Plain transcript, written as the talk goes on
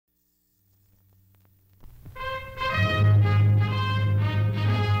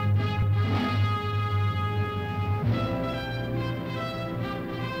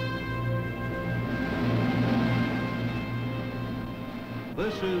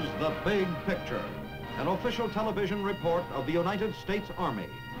is The Big Picture, an official television report of the United States Army,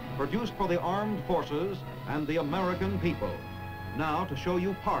 produced for the armed forces and the American people. Now, to show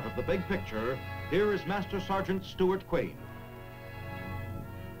you part of the big picture, here is Master Sergeant Stuart Quain.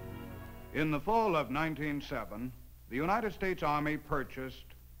 In the fall of 1907, the United States Army purchased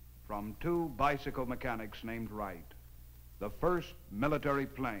from two bicycle mechanics named Wright the first military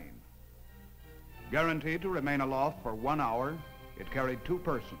plane. Guaranteed to remain aloft for 1 hour, it carried 2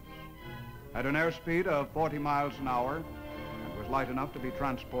 persons, had an airspeed of 40 miles an hour, and was light enough to be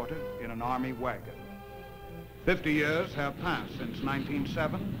transported in an Army wagon. 50 years have passed since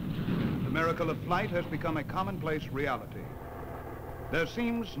 1907. The miracle of flight has become a commonplace reality. There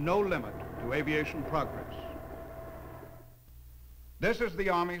seems no limit to aviation progress. This is the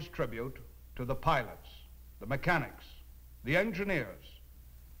Army's tribute to the pilots, the mechanics, the engineers,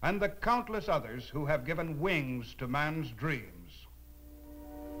 and the countless others who have given wings to man's dreams.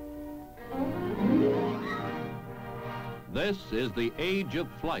 This is the age of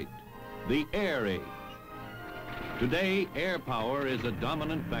flight, the air age. Today, air power is a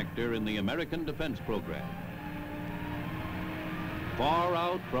dominant factor in the American defense program. Far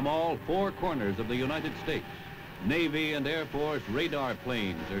out from all 4 corners of the United States, Navy and Air Force radar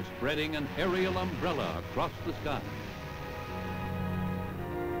planes are spreading an aerial umbrella across the sky.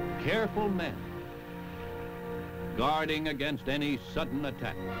 Careful men, guarding against any sudden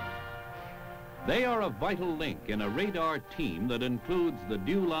attack. They are a vital link in a radar team that includes the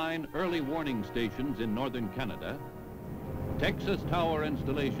Dewline early warning stations in northern Canada, Texas tower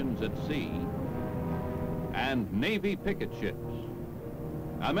installations at sea, and Navy picket ships.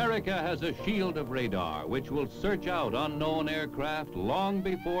 America has a shield of radar which will search out unknown aircraft long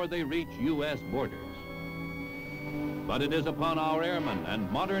before they reach U.S. borders. But it is upon our airmen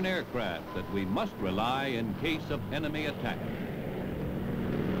and modern aircraft that we must rely in case of enemy attack.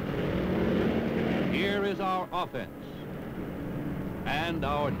 Here is our offense and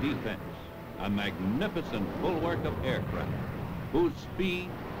our defense, a magnificent bulwark of aircraft whose speed,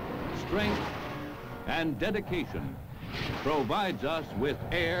 strength, and dedication provides us with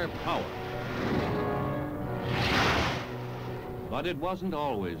air power. But it wasn't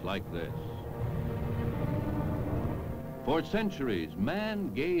always like this. For centuries,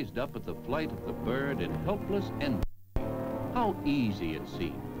 man gazed up at the flight of the bird in helpless envy. How easy it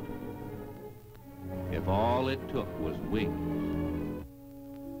seemed, if all it took was wings.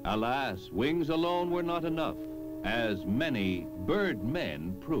 Alas, wings alone were not enough, as many bird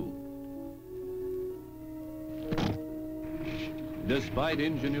men proved. Despite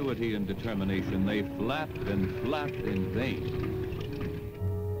ingenuity and determination, they flapped and flapped in vain.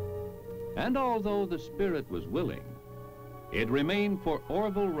 And although the spirit was willing, it remained for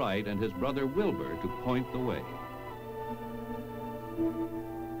Orville Wright and his brother Wilbur to point the way.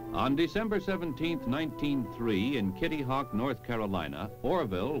 On December 17, 1903, in Kitty Hawk, North Carolina,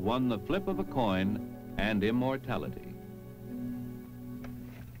 Orville won the flip of a coin and immortality.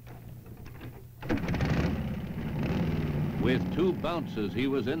 With 2 bounces, he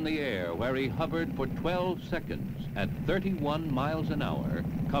was in the air, where he hovered for 12 seconds at 31 miles an hour,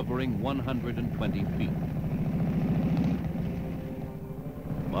 covering 120 feet.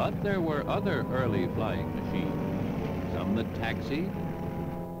 But there were other early flying machines, some that taxied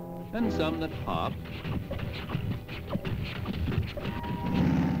and some that hopped,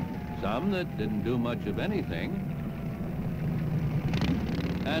 some that didn't do much of anything,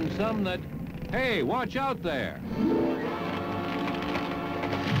 and some that, hey, watch out there!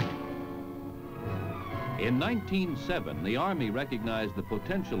 In 1907, the Army recognized the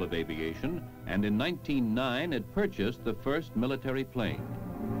potential of aviation, and in 1909, it purchased the first military plane.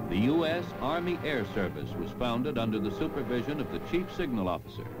 The U.S. Army Air Service was founded under the supervision of the Chief Signal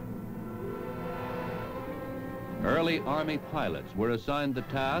Officer. Early Army pilots were assigned the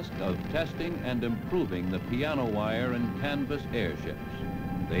task of testing and improving the piano wire and canvas airships.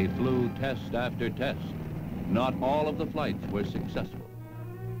 They flew test after test. Not all of the flights were successful.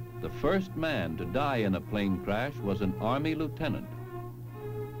 The first man to die in a plane crash was an Army lieutenant.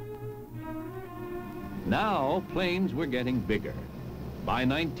 Now, planes were getting bigger. By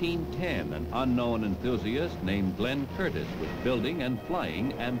 1910, an unknown enthusiast named Glenn Curtis was building and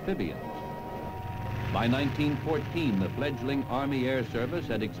flying amphibians. By 1914, the fledgling Army Air Service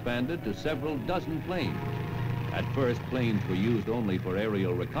had expanded to several dozen planes. At first, planes were used only for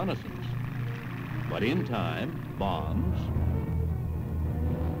aerial reconnaissance. But in time, bombs,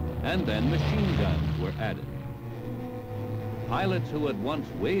 and then machine guns were added. Pilots who had once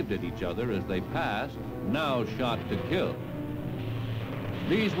waved at each other as they passed now shot to kill.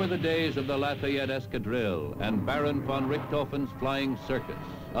 These were the days of the Lafayette Escadrille and Baron von Richthofen's Flying Circus,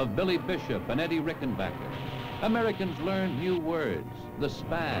 of Billy Bishop and Eddie Rickenbacker. Americans learned new words, the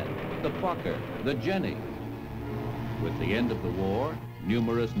Spad, the Fokker, the Jenny. With the end of the war,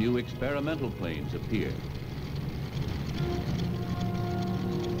 numerous new experimental planes appeared.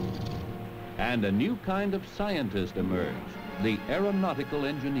 And a new kind of scientist emerged, the aeronautical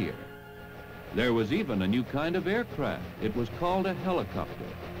engineer. There was even a new kind of aircraft. It was called a helicopter.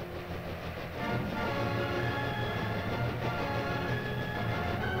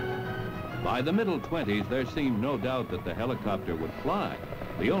 By the middle 20s, there seemed no doubt that the helicopter would fly.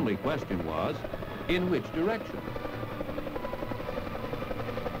 The only question was, in which direction?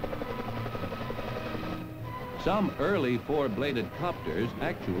 Some early four-bladed copters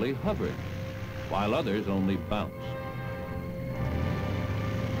actually hovered, while others only bounced.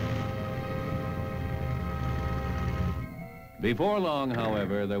 Before long,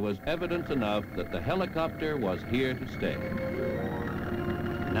 however, there was evidence enough that the helicopter was here to stay.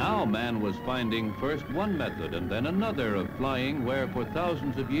 Now man was finding first one method and then another of flying where for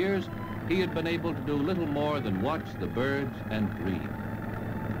thousands of years he had been able to do little more than watch the birds and dream.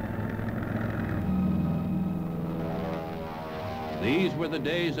 These were the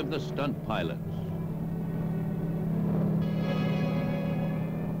days of the stunt pilots.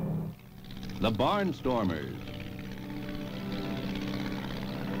 The barnstormers.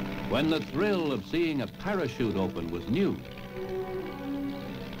 When the thrill of seeing a parachute open was new.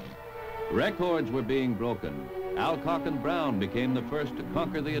 Records were being broken. Alcock and Brown became the first to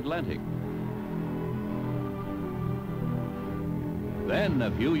conquer the Atlantic. Then,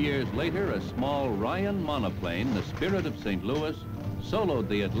 a few years later, a small Ryan monoplane, the Spirit of St. Louis, soloed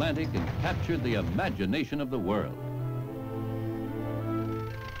the Atlantic and captured the imagination of the world.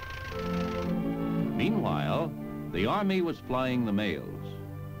 Meanwhile, the Army was flying the males.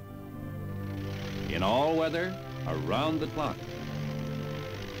 In all weather, around the clock.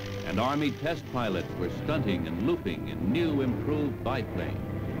 And Army test pilots were stunting and looping in new, improved biplanes.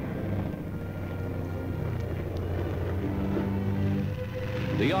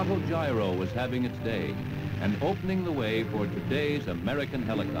 The autogyro was having its day and opening the way for today's American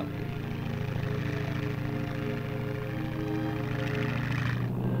helicopter.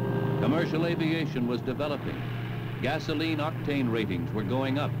 Commercial aviation was developing. Gasoline octane ratings were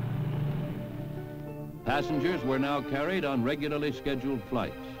going up. Passengers were now carried on regularly scheduled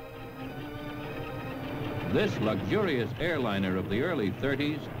flights. This luxurious airliner of the early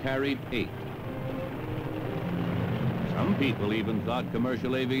 30s carried 8. Some people even thought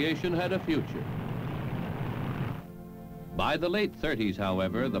commercial aviation had a future. By the late 30s,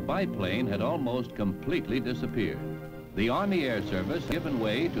 however, the biplane had almost completely disappeared. The Army Air Service had given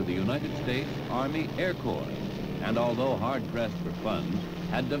way to the United States Army Air Corps, and although hard-pressed for funds,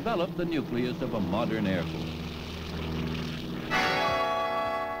 had developed the nucleus of a modern Air Force.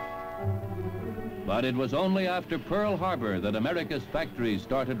 But it was only after Pearl Harbor that America's factories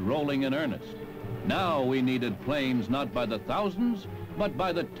started rolling in earnest. Now we needed planes not by the thousands, but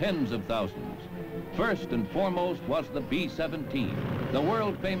by the tens of thousands. First and foremost was the B-17, the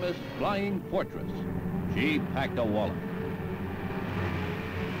world-famous flying fortress. She packed a wallop.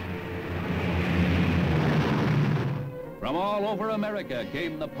 From all over America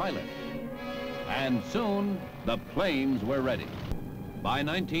came the pilots, and soon the planes were ready. By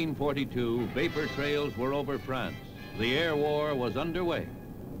 1942, vapor trails were over France. The air war was underway.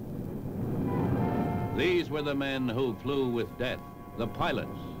 These were the men who flew with death, the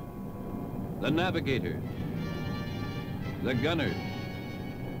pilots, the navigators, the gunners.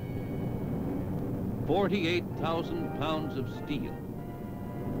 48,000 pounds of steel,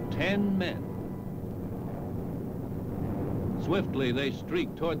 10 men. Swiftly, they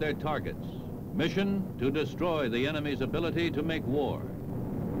streaked toward their targets. Mission: to destroy the enemy's ability to make war.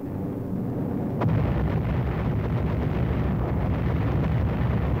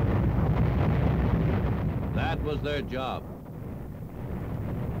 That was their job.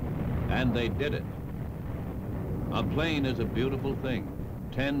 And they did it. A plane is a beautiful thing.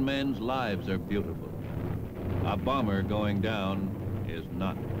 10 men's lives are beautiful. A bomber going down is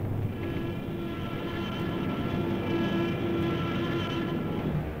not.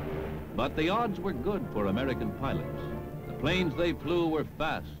 But the odds were good for American pilots. The planes they flew were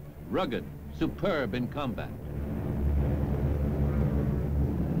fast, rugged, superb in combat.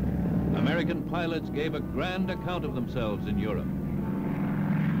 American pilots gave a grand account of themselves in Europe.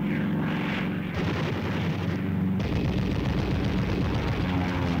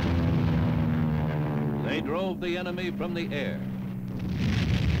 They drove the enemy from the air.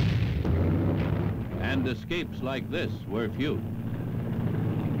 And escapes like this were few.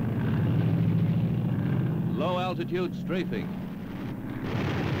 low-altitude strafing.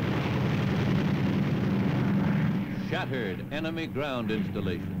 Shattered enemy ground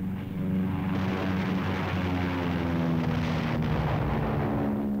installation.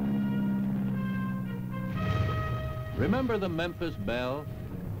 Remember the Memphis Belle?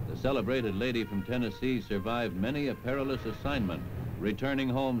 The celebrated lady from Tennessee survived many a perilous assignment, returning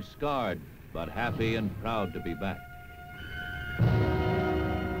home scarred, but happy and proud to be back.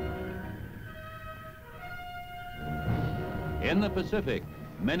 In the Pacific,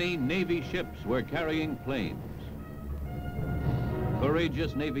 many Navy ships were carrying planes.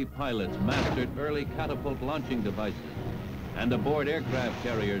 Courageous Navy pilots mastered early catapult launching devices, and aboard aircraft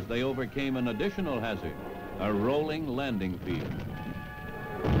carriers they overcame an additional hazard, a rolling landing field.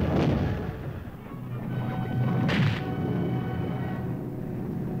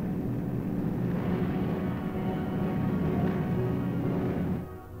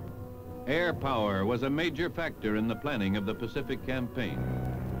 Air power was a major factor in the planning of the Pacific campaign.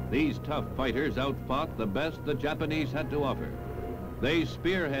 These tough fighters outfought the best the Japanese had to offer. They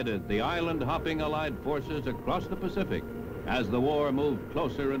spearheaded the island-hopping Allied forces across the Pacific as the war moved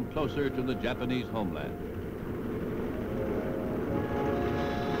closer and closer to the Japanese homeland.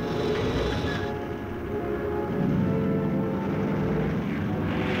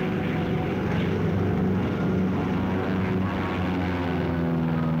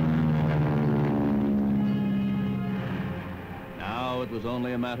 Now it was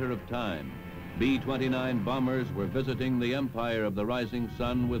only a matter of time. B-29 bombers were visiting the empire of the rising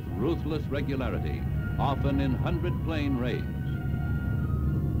sun with ruthless regularity, often in 100-plane raids.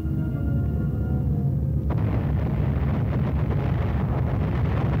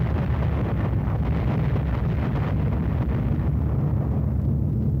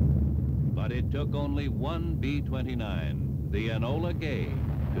 But it took only one B-29, the Enola Gay,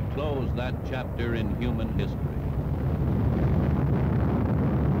 to close that chapter in human history.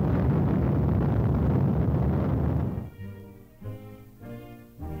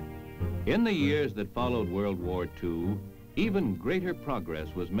 In the years that followed World War II, even greater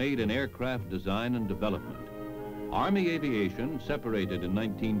progress was made in aircraft design and development. Army Aviation, separated in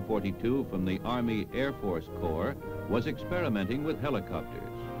 1942 from the Army Air Force Corps, was experimenting with helicopters.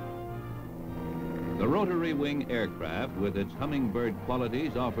 The rotary wing aircraft, with its hummingbird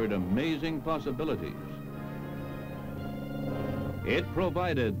qualities, offered amazing possibilities. It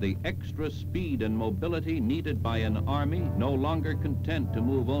provided the extra speed and mobility needed by an army no longer content to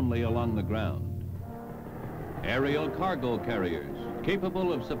move only along the ground. Aerial cargo carriers,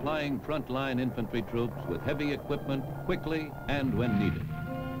 capable of supplying frontline infantry troops with heavy equipment quickly and when needed.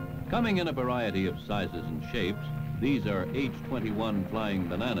 Coming in a variety of sizes and shapes, these are H-21 flying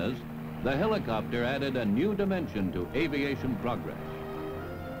bananas, the helicopter added a new dimension to aviation progress.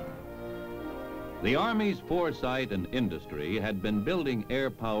 The Army's foresight and industry had been building air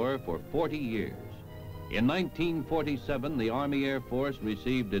power for 40 years. In 1947, the Army Air Force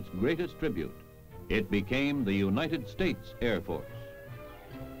received its greatest tribute. It became the United States Air Force.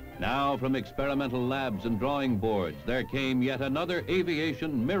 Now, from experimental labs and drawing boards, there came yet another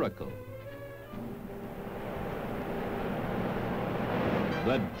aviation miracle.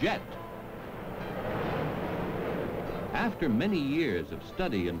 The jet. After many years of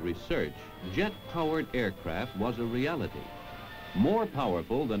study and research, jet-powered aircraft was a reality. More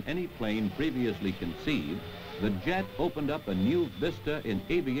powerful than any plane previously conceived, the jet opened up a new vista in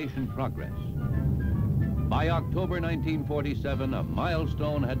aviation progress. By October 1947, a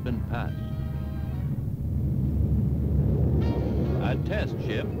milestone had been passed. A test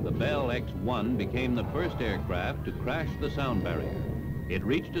ship, the Bell X-1, became the first aircraft to crash the sound barrier. It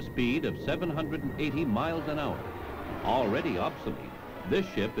reached a speed of 780 miles an hour. Already obsolete, this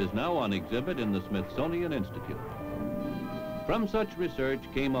ship is now on exhibit in the Smithsonian Institute. From such research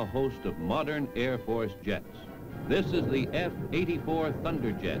came a host of modern Air Force jets. This is the F-84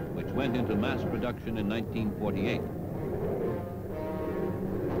 Thunderjet, which went into mass production in 1948.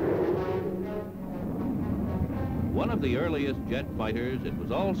 One of the earliest jet fighters, it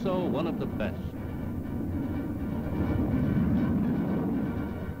was also one of the best.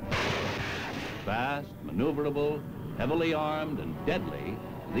 Fast, maneuverable, heavily armed and deadly,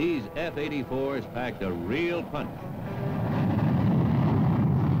 these F-84s packed a real punch.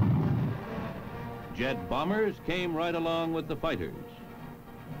 Jet bombers came right along with the fighters.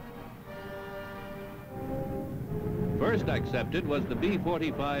 First accepted was the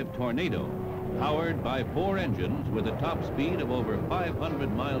B-45 Tornado, powered by 4 engines with a top speed of over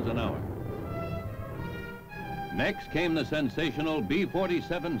 500 miles an hour. Next came the sensational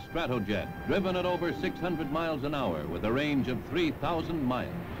B-47 Stratojet, driven at over 600 miles an hour with a range of 3,000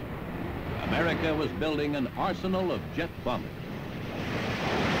 miles. A America was building an arsenal of jet bombers.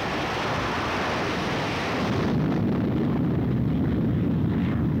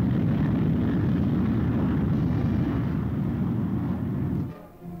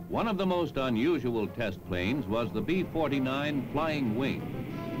 One of the most unusual test planes was the B-49 Flying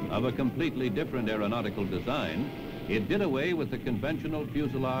Wing. Of a completely different aeronautical design, it did away with the conventional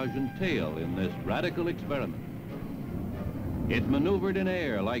fuselage and tail in this radical experiment. It maneuvered in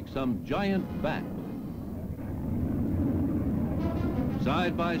air like some giant bat.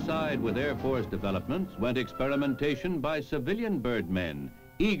 Side by side with Air Force developments went experimentation by civilian birdmen,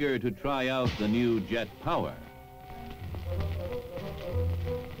 eager to try out the new jet power.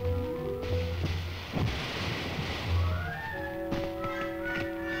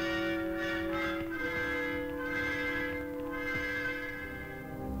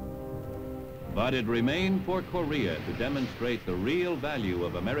 But it remained for Korea to demonstrate the real value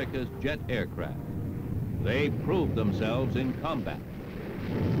of America's jet aircraft. They proved themselves in combat.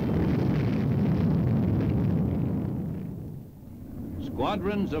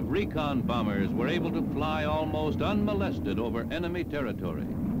 Squadrons of recon bombers were able to fly almost unmolested over enemy territory.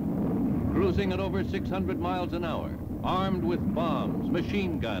 Cruising at over 600 miles an hour, armed with bombs,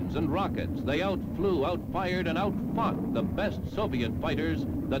 machine guns, and rockets, they outflew, outfired, and outfought the best Soviet fighters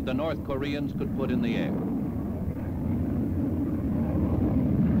that the North Koreans could put in the air.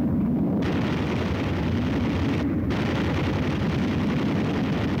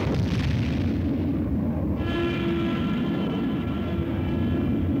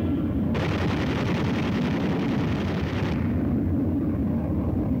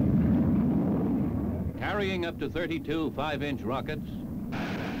 Carrying up to 32 5-inch rockets,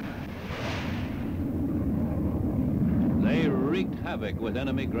 they wreaked havoc with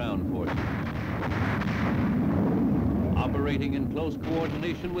enemy ground forces. Operating in close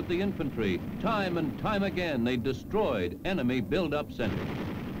coordination with the infantry, time and time again they destroyed enemy build-up centers.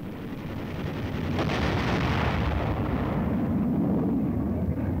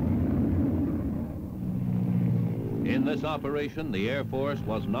 In this operation, the Air Force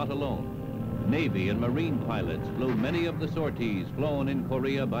was not alone. Navy and Marine pilots flew many of the sorties flown in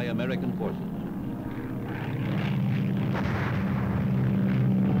Korea by American forces.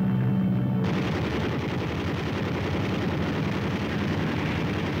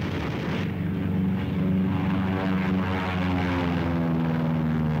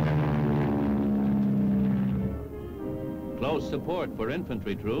 Close support for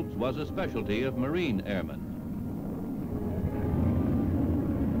infantry troops was a specialty of Marine airmen.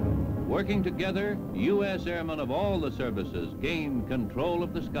 Working together, U.S. airmen of all the services gained control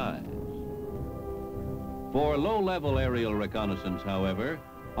of the skies. For low-level aerial reconnaissance, however,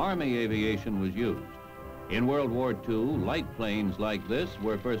 Army aviation was used. In World War II, light planes like this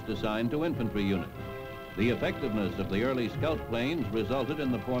were first assigned to infantry units. The effectiveness of the early scout planes resulted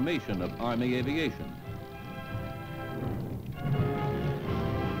in the formation of Army aviation.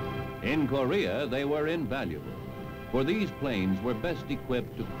 In Korea, they were invaluable, for these planes were best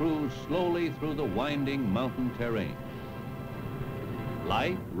equipped to cruise slowly through the winding mountain terrain.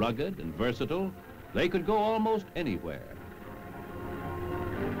 Light, rugged, and versatile, they could go almost anywhere.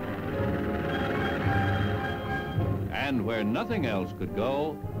 And where nothing else could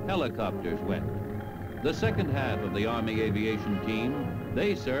go, helicopters went. The second half of the Army aviation team,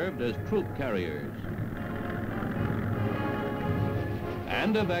 they served as troop carriers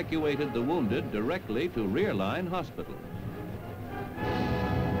and evacuated the wounded directly to rear-line hospitals.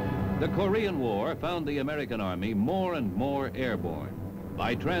 The Korean War found the American Army more and more airborne,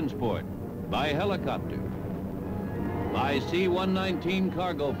 by transport, by helicopter, by C-119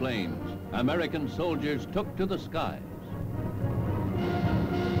 cargo planes. American soldiers took to the skies.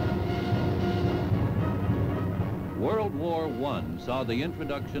 World War I saw the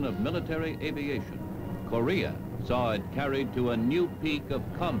introduction of military aviation. Korea saw it carried to a new peak of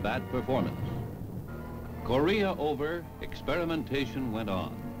combat performance. Korea over, experimentation went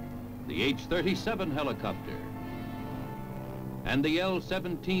on. The H-37 helicopter and the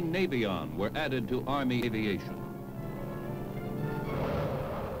L-17 Navion were added to Army aviation.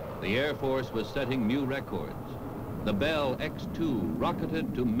 The Air Force was setting new records. The Bell X-2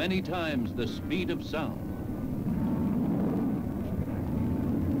 rocketed to many times the speed of sound.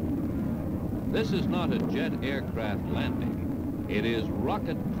 This is not a jet aircraft landing. It is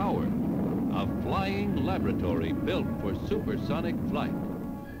rocket power, a flying laboratory built for supersonic flight.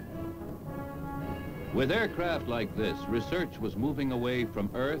 With aircraft like this, research was moving away from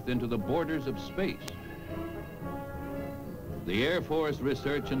Earth into the borders of space. The Air Force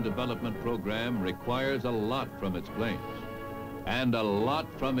Research and Development Program requires a lot from its planes. And a lot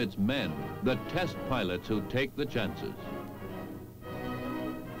from its men, the test pilots who take the chances.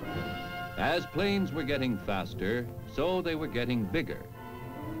 As planes were getting faster, so they were getting bigger.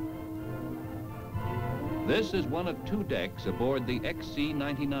 This is one of two decks aboard the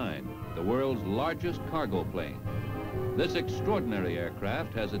XC-99, the world's largest cargo plane. This extraordinary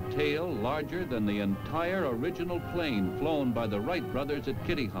aircraft has a tail larger than the entire original plane flown by the Wright brothers at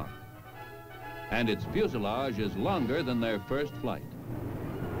Kitty Hawk. And its fuselage is longer than their first flight.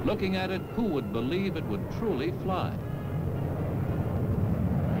 Looking at it, who would believe it would truly fly?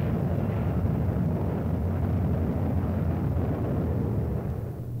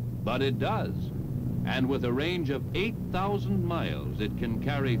 But it does. And with a range of 8,000 miles, it can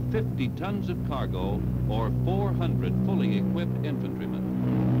carry 50 tons of cargo or 400 fully equipped infantrymen.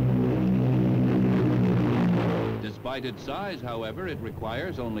 Despite its size, however, it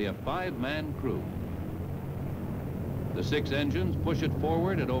requires only a 5-man crew. The 6 engines push it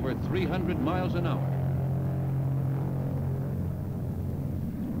forward at over 300 miles an hour.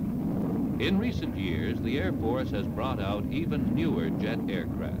 In recent years, the Air Force has brought out even newer jet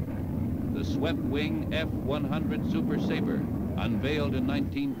aircraft. The swept-wing F-100 Super Sabre, unveiled in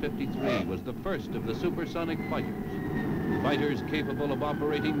 1953, was the first of the supersonic fighters. Fighters capable of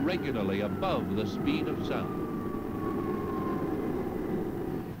operating regularly above the speed of sound.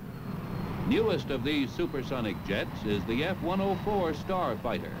 Newest of these supersonic jets is the F-104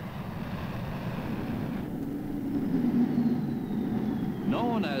 Starfighter.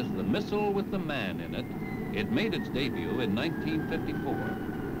 Known as the missile with the man in it, it made its debut in 1954.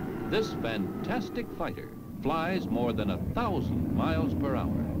 This fantastic fighter flies more than 1,000 miles per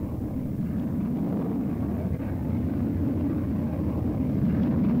hour.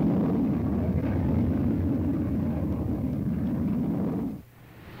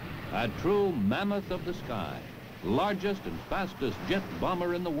 A true mammoth of the sky, largest and fastest jet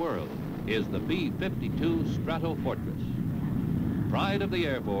bomber in the world, is the B-52 Stratofortress. Pride of the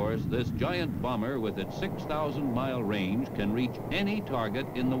Air Force, this giant bomber with its 6,000-mile range can reach any target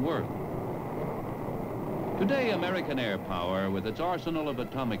in the world. Today, American air power, with its arsenal of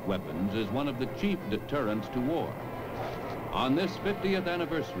atomic weapons, is one of the chief deterrents to war. On this 50th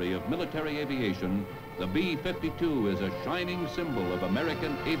anniversary of military aviation, the B-52 is a shining symbol of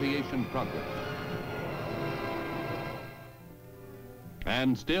American aviation progress.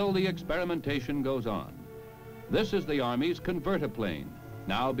 And still the experimentation goes on. This is the Army's converter plane,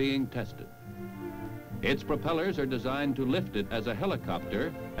 now being tested. Its propellers are designed to lift it as a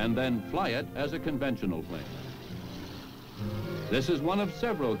helicopter and then fly it as a conventional plane. This is one of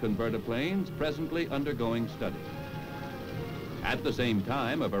several converter planes presently undergoing study. At the same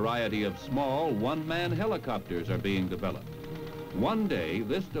time, a variety of small one-man helicopters are being developed. One day,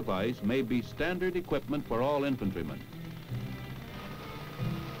 this device may be standard equipment for all infantrymen.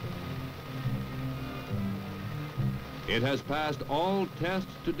 It has passed all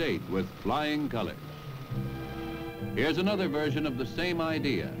tests to date with flying colors. Here's another version of the same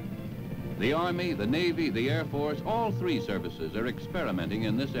idea. The Army, the Navy, the Air Force, all 3 services are experimenting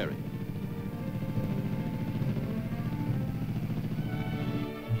in this area.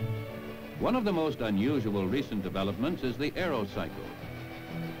 One of the most unusual recent developments is the Aerocycle.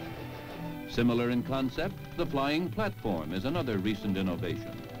 Similar in concept, the flying platform is another recent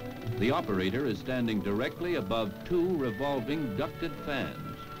innovation. The operator is standing directly above 2 revolving ducted fans.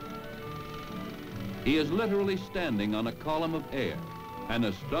 He is literally standing on a column of air, an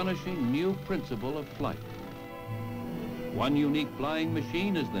astonishing new principle of flight. One unique flying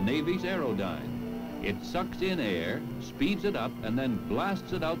machine is the Navy's Aerodyne. It sucks in air, speeds it up, and then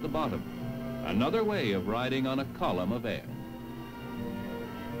blasts it out the bottom. Another way of riding on a column of air.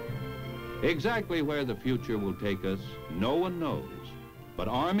 Exactly where the future will take us, no one knows. But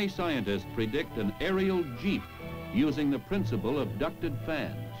Army scientists predict an aerial jeep using the principle of ducted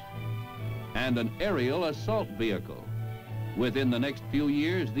fans and an aerial assault vehicle. Within the next few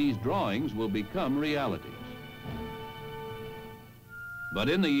years, these drawings will become realities. But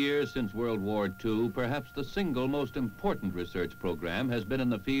in the years since World War II, perhaps the single most important research program has been in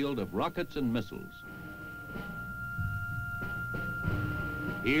the field of rockets and missiles.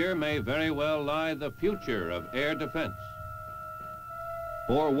 Here may very well lie the future of air defense.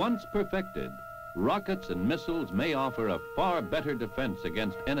 For once perfected, rockets and missiles may offer a far better defense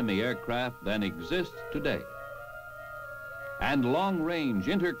against enemy aircraft than exists today. And long-range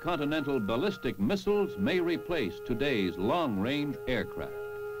intercontinental ballistic missiles may replace today's long-range aircraft.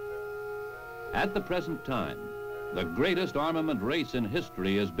 At the present time, the greatest armament race in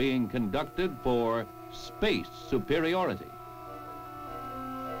history is being conducted for space superiority.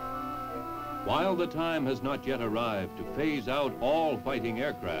 While the time has not yet arrived to phase out all fighting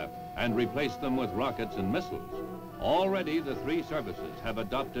aircraft and replace them with rockets and missiles, already the three services have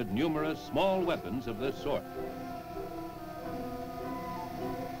adopted numerous small weapons of this sort.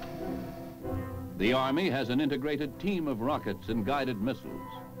 The Army has an integrated team of rockets and guided missiles.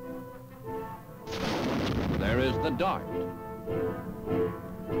 There is the Dart.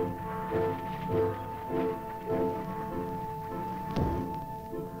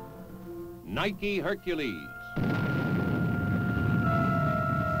 Nike Hercules.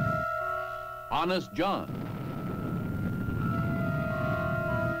 Honest John.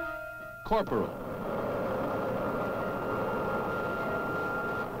 Corporal.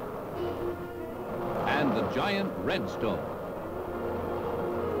 And the giant Redstone.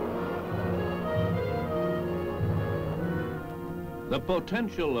 The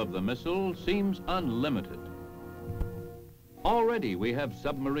potential of the missile seems unlimited. Already we have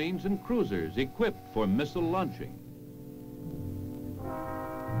submarines and cruisers equipped for missile launching.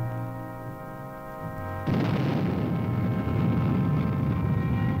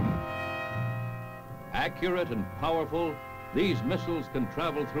 Accurate and powerful, these missiles can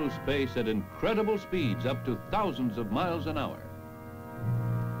travel through space at incredible speeds up to thousands of miles an hour.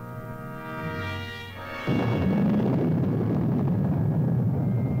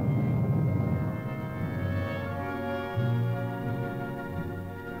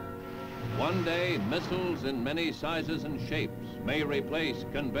 One day, missiles in many sizes and shapes may replace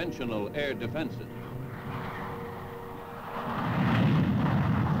conventional air defenses.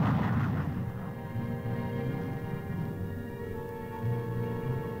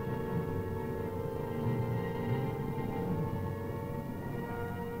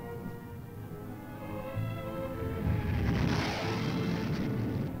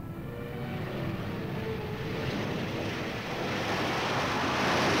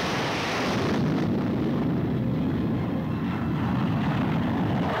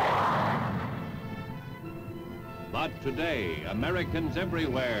 But today, Americans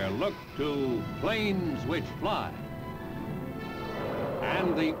everywhere look to planes which fly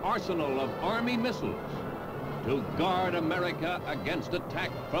and the arsenal of Army missiles to guard America against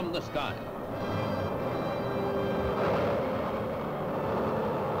attack from the sky.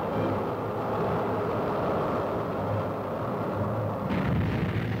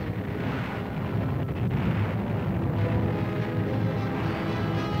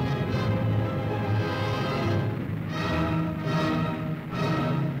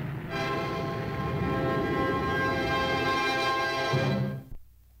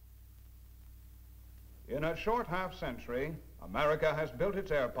 In a short half-century, America has built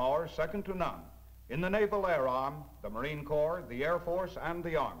its air power second to none in the Naval Air Arm, the Marine Corps, the Air Force, and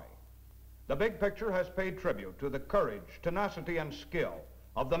the Army. The big picture has paid tribute to the courage, tenacity, and skill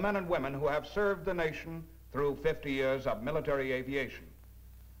of the men and women who have served the nation through 50 years of military aviation.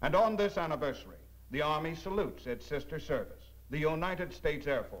 And on this anniversary, the Army salutes its sister service, the United States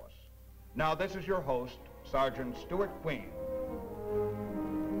Air Force. Now, this is your host, Sergeant Stuart Queen.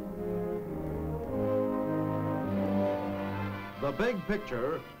 The Big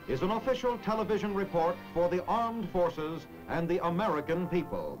Picture is an official television report for the armed forces and the American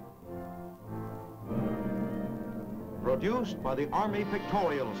people. Produced by the Army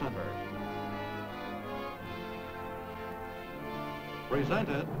Pictorial Center.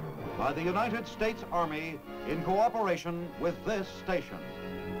 Presented by the United States Army in cooperation with this station.